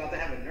 He was about to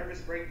have a nervous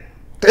breakdown.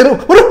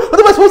 What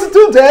am I supposed to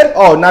do, Dad?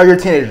 Oh, now you're a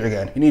teenager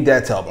again. You need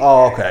Dad's help.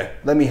 Oh, okay.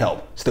 Let me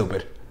help.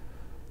 Stupid.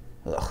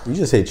 Ugh. You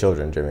just hate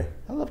children, Jimmy.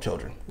 I love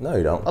children. No,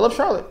 you don't. I love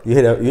Charlotte. You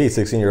hate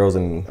 16-years-olds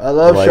and I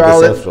love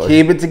Charlotte.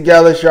 Keep it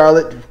together,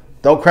 Charlotte.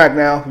 Don't crack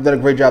now. You've done a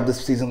great job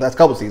this season. That's a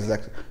couple seasons,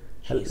 actually.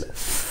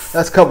 Jesus.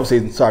 That's a couple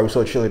seasons. Sorry, we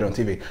saw a cheerleader on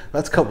TV.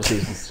 That's a couple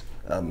seasons.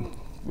 Yeah,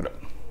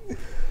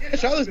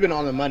 Charlotte's been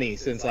on the money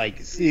since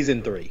like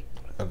season 3.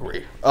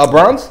 Agree.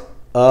 Bronze?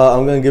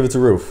 I'm gonna give it to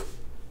Ruth.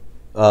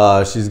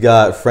 She's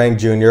got Frank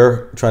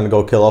Jr. trying to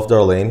go kill off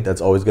Darlene.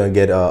 That's always gonna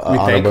get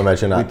honorable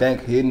mention. We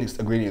think he didn't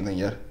agree to anything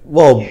yet.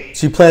 Well,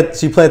 she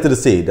planted the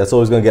seed. That's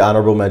always gonna get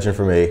honorable mention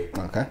for me.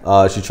 Okay.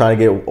 She's trying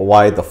to get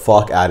Wyatt the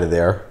fuck out of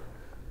there.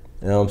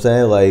 You know what I'm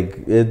saying?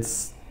 Like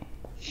it's.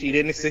 She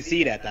didn't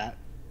succeed at that.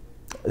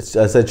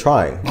 I said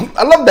trying.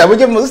 I love that. We're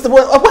giving a list of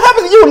what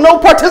happened to you? No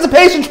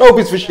participation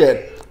trophies for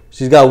shit.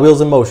 She's got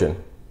wheels in motion.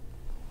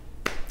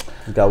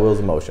 She's got wheels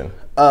in motion.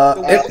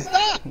 Wheel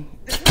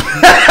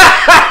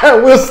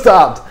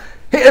stopped.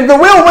 And the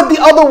wheel went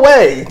the other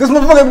way. This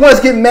motherfucker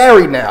wants to get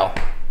married now.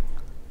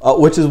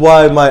 Which is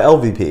why my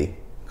LVP.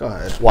 Go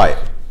ahead. Wyatt.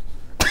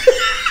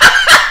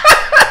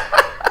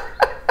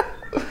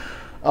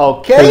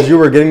 Okay. Because you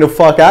were getting the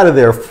fuck out of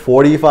there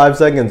 45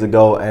 seconds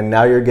ago, and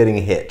now you're getting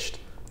hitched.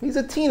 He's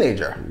a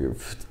teenager. You're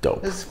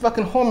dope. There's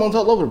fucking hormones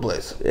all over the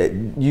place.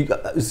 You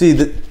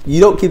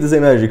don't keep the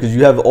same energy because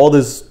you have all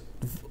this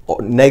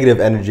negative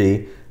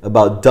energy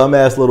about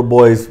dumbass little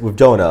boys with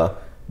Jonah,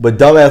 but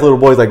dumbass little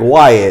boys like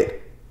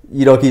Wyatt,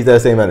 you don't keep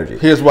that same energy.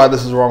 Here's why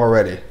this is wrong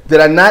already. Did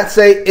I not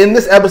say in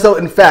this episode,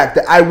 in fact,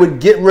 that I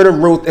would get rid of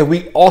Ruth if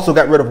we also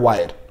got rid of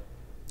Wyatt?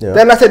 Yeah. Did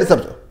I not say this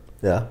episode?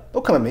 Yeah.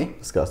 Don't come at me.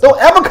 Disgusting. Don't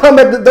ever come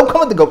at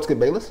the goat Skip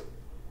Bayless.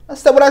 I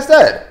said what I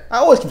said. I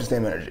always keep the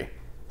same energy.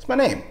 It's my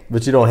name.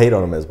 But you don't hate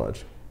on him as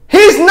much.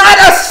 He's not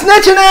a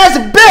snitching ass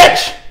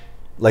bitch.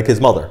 Like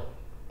his mother.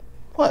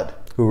 What?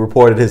 Who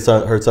reported her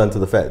son to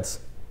the feds.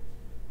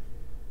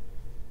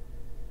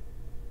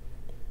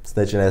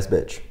 Snitching ass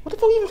bitch. What the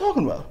fuck are you even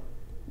talking about?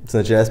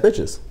 Snitching ass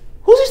bitches.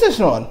 Who's he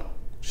snitching on?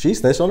 She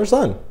snitched on her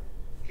son.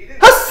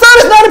 Her son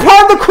is not a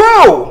part of the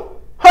crew.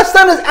 Her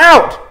son is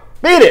out.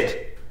 Beat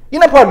it.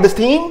 You're not part of this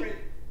team.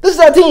 This is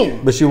our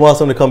team. But she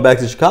wants him to come back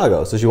to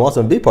Chicago, so she wants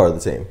him to be part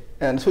of the team.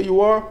 And that's who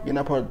you are. You're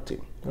not part of the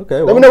team.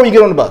 Okay, Let me know when you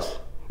get on the bus.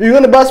 If you get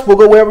on the bus, we'll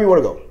go wherever you want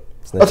to go.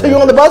 Until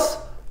you're on the bus,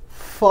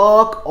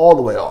 fuck all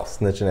the way off.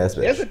 Snitching ass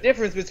bitch. There's a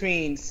difference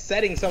between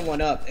setting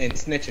someone up and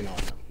snitching on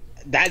them.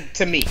 That,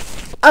 to me.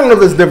 I don't know if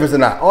there's a difference or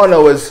not. All I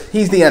know is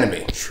he's the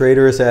enemy.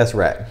 Traitorous ass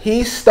rat.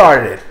 He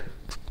started it.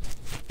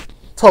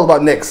 It's all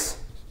about Knicks.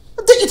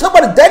 You talk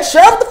about a dead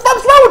sheriff? What the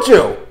fuck's wrong with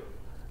you?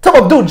 Talk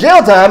about do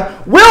jail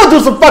time. We'll do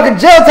some fucking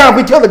jail time if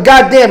we kill the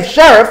goddamn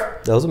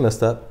sheriff. That was a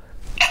misstep.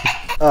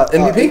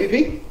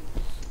 MVP?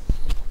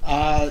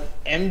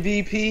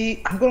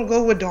 MVP, I'm gonna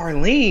go with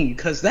Darlene,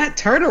 because that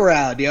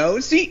turnaround,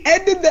 yo. She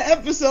ended the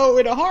episode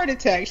with a heart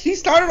attack. She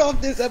started off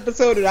this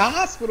episode in a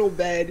hospital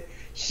bed.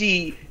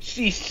 She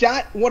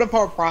shot one of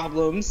her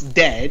problems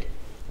dead.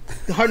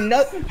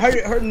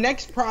 Her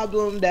next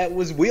problem that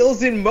was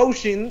wheels in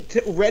motion,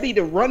 ready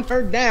to run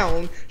her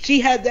down, she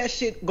had that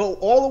shit go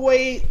all the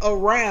way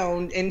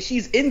around, and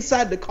she's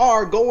inside the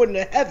car going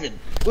to heaven.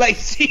 Like,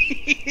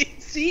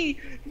 she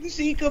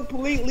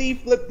completely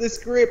flipped the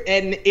script,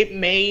 and it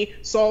may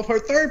solve her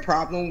third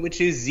problem, which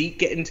is Zeke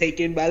getting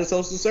taken by the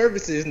social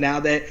services now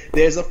that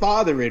there's a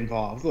father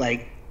involved.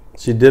 Like,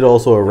 she did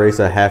also erase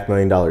a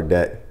 $500,000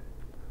 debt.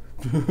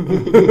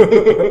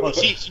 well,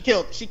 she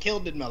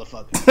killed the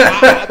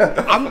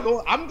motherfucker.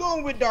 I'm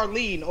going with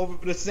Darlene over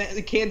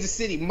the Kansas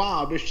City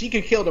mob. If she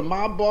can kill the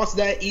mob boss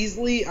that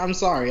easily, I'm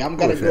sorry. I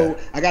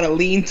gotta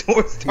lean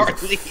towards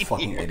Darlene.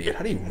 Fucking idiot.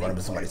 How do you run up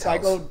to somebody's house? I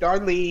go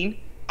Darlene.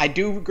 I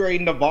do agree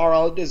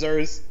Navarro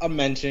deserves a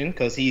mention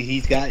because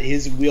he's got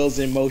his wheels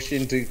in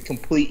motion to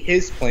complete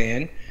his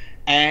plan.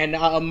 And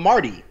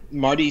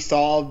Marty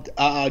solved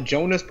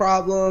Jonah's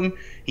problem.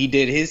 He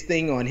did his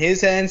thing on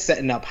his end,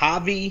 setting up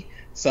Javi.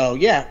 So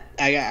yeah,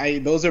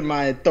 I those are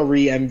my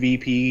 3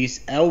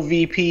 MVPs.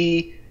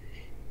 LVP,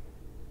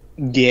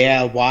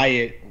 yeah,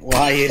 Wyatt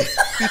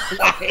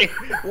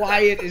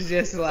is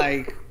just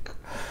like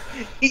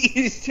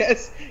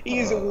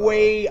he's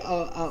way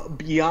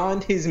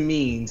beyond his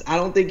means. I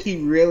don't think he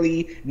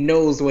really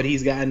knows what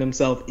he's gotten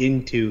himself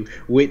into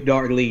with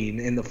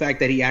Darlene, and the fact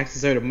that he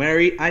asks her to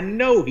marry, I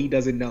know he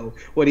doesn't know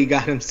what he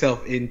got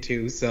himself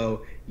into.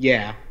 So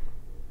yeah.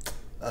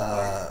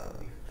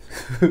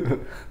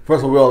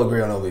 First of all, we all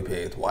agree on LVP.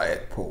 It's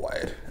Wyatt. Poor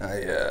Wyatt.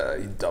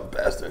 You dumb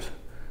bastard.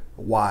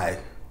 Why?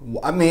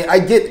 I mean, I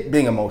get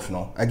being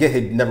emotional. I get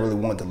he never really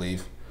wanted to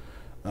leave.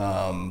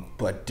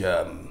 But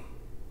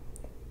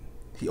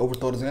he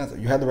overthought his answer.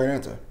 You had the right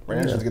answer. Right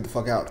answer is to get the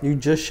fuck out. You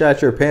just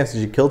shot your pants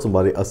as you killed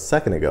somebody a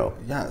second ago.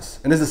 Yes.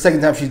 And this is the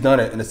second time she's done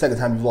it, and the second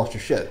time you've lost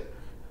your shit.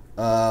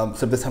 So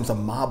this time it's a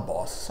mob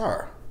boss.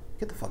 Sir,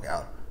 get the fuck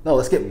out. No,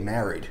 let's get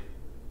married.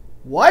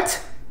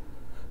 What?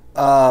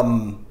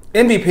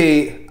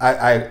 MVP,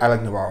 I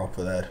like Navarro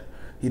for that.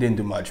 He didn't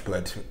do much,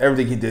 but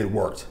everything he did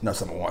worked.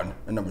 That's number 1.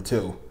 And number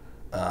 2,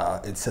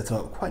 it sets him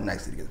up quite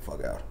nicely to get the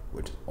fuck out,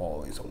 which is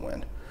always a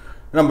win.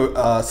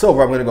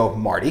 Sobre, I'm going to go with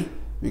Marty,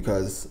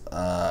 because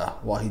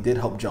while he did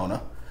help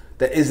Jonah,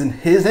 that isn't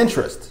his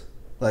interest.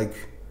 Like,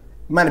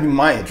 it might not be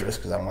my interest,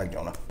 because I don't like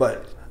Jonah,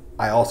 but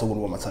I also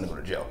wouldn't want my son to go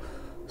to jail.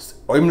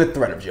 Or even the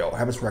threat of jail.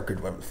 Have his record,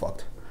 whatever the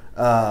fuck.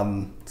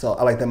 So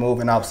I like that move,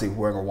 and obviously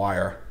wearing a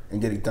wire and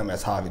getting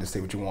dumbass Javi to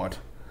say what you want.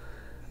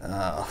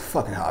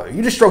 Fucking Javi.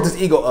 You just stroked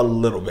his ego a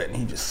little bit and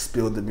he just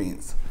spilled the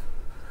beans.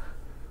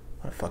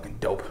 What a fucking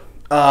dope.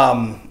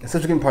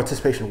 Instead of giving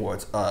participation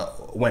awards,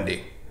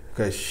 Wendy,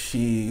 because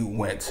she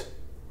went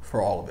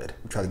for all of it.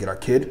 We tried to get our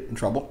kid in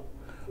trouble.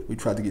 We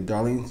tried to get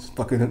Darlene's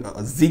fucking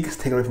Zeke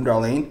taken away from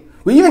Darlene.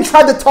 We even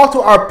tried to talk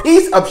to our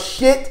piece of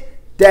shit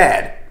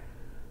dad,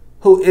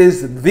 who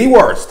is the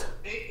worst.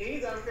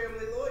 He's our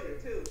family lawyer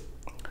too.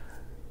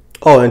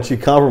 Oh, and she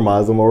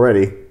compromised him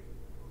already.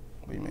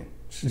 What do you mean?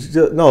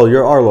 No,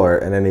 you're our lawyer,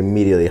 and then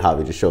immediately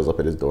Javi just shows up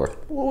at his door.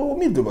 Well, what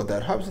do you do about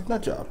that? Javi's a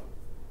nut job.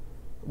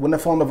 Wouldn't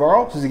that fall on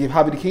Navarro? Does he give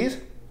Javi the keys?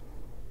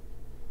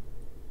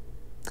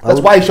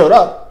 That's why he showed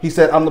up. He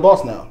said, I'm the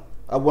boss now.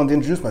 I wanted to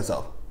introduce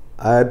myself.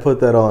 I'd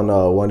put that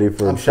on Wendy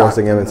for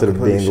forcing him instead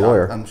of being the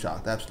lawyer. I'm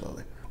shocked,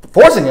 absolutely.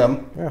 Forcing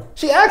him? Yeah.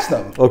 She asked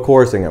him. Oh,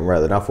 coercing him,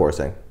 rather. Not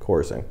forcing.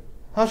 Coercing.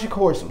 How's she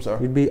coerce him, sir?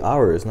 You'd be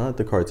ours, not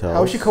the cartel.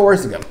 How is she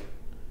coercing him?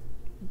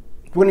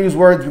 If we're going to use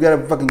words, we got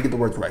to fucking get the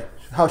words right.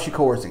 How is she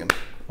coercing him?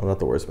 I'm not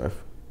the wordsmith.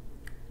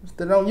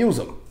 Then don't use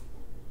them.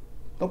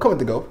 Don't come at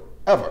the goat.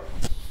 Ever.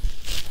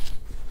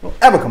 Don't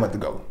ever come at the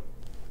goat.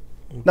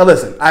 Now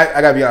listen,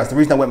 I gotta be honest. The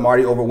reason I went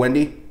Marty over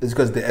Wendy is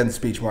because the end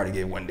speech Marty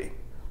gave Wendy,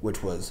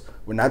 which was,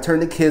 we're not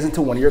turning the kids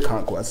into one of your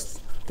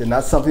conquests. They're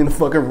not something to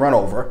fucking run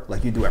over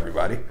like you do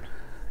everybody.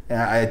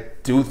 And I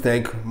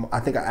think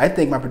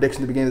my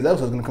prediction at the beginning of the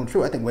episode is gonna come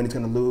true. I think Wendy's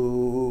gonna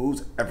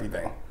lose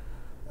everything.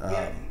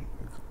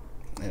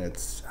 And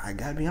I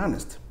gotta be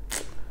honest.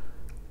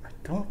 I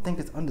don't think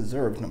it's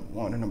undeserved, number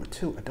 1. And number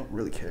 2, I don't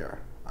really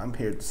care. I'm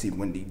here to see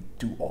Wendy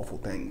do awful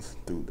things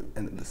through the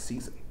end of the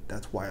season.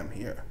 That's why I'm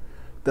here.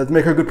 doesn't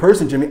make her a good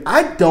person, Jimmy.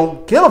 I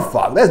don't give a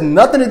fuck. That has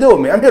nothing to do with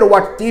me. I'm here to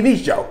watch a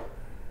TV show.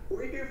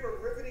 We're here for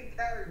riveting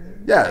characters.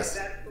 Yes.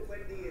 And that's what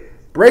Wendy is.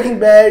 Breaking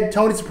Bad,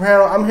 Tony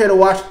Soprano. I'm here to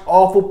watch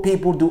awful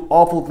people do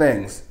awful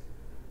things.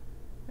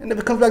 And if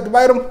it comes back to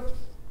bite them,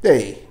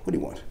 hey, what do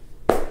you want?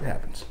 It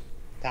happens.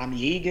 Tommy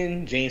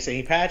Egan, James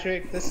St.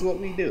 Patrick. This is what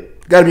we do.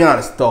 Gotta be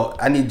honest, though.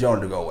 I need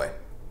Jonah to go away.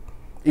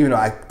 Even though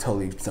I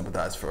totally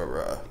sympathize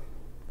for.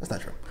 That's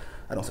not true.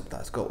 I don't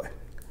sympathize. Go away.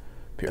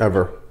 Period.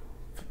 Ever.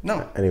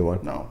 No. Anyone.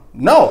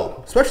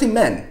 No. Especially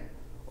men.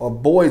 Or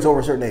boys over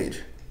a certain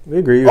age. We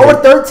agree.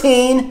 Over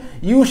 13,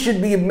 you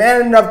should be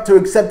man enough to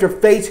accept your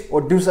fate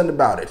or do something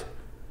about it.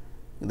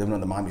 You're living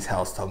on the mommy's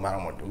house talking about I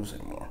don't want to do this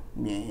anymore.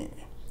 Yeah.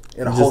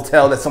 In a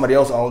hotel that somebody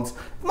else owns.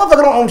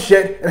 Motherfucker don't own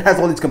shit and has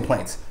all these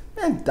complaints.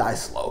 Man, die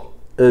slow.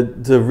 To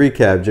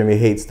recap, Jimmy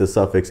hates the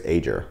suffix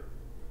ager.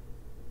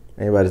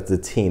 Anybody that's a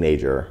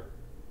teenager,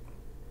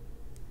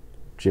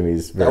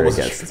 Jimmy's very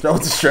against. That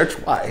was a stretch.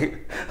 Why?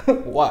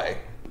 Why?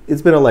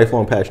 It's been a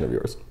lifelong passion of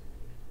yours.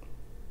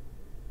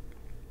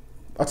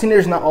 Are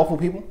teenagers not awful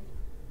people?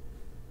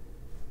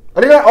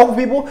 Are they not awful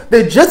people?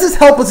 They're just as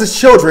helpless as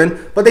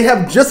children, but they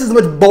have just as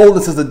much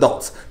boldness as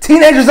adults.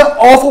 Teenagers are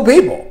awful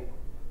people.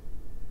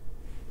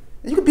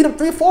 You can beat up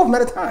 3 or 4 of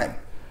them at a time.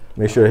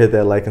 Make sure to hit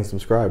that like and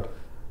subscribe.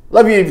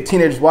 Love you,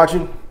 teenagers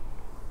watching.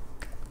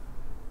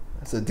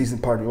 That's a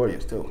decent part of the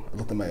audience, too. I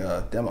looked at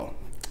my demo.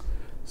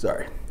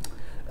 Sorry.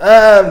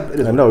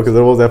 I know, because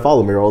the ones that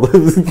follow me are all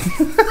those.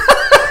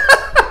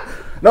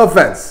 No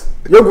offense.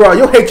 You'll grow.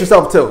 You'll hate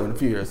yourself, too, in a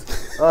few years.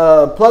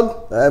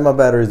 Plug? I had my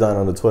batteries down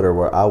on the Twitter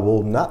where I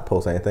will not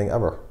post anything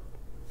ever.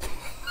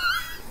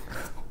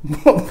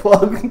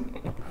 Plug?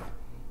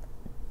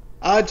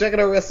 Check out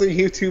our wrestling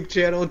YouTube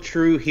channel,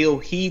 True Heel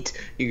Heat.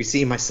 You can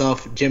see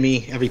myself,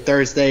 Jimmy, every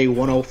Thursday,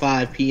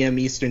 1:05 p.m.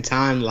 Eastern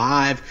Time,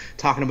 live,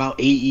 talking about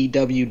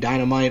AEW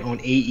Dynamite on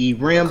AE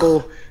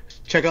Ramble.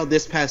 Check out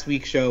this past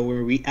week's show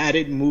where we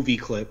added movie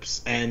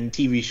clips and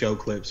TV show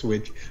clips,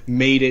 which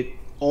made it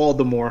all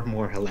the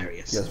more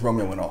hilarious. Yes,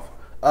 Romeo went off.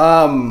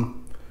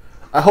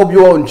 I hope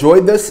you all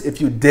enjoyed this. If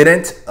you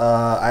didn't,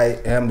 I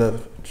am the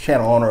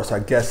channel owner, so I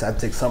guess I have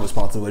to take some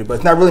responsibility, but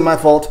it's not really my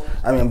fault.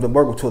 I mean, I've been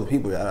working with 2 other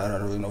people. I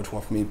don't really know which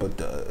one for me, but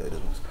it is.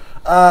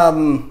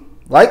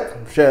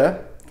 Like,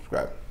 share,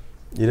 subscribe.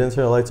 You didn't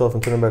turn the lights off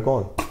and turn them back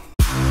on.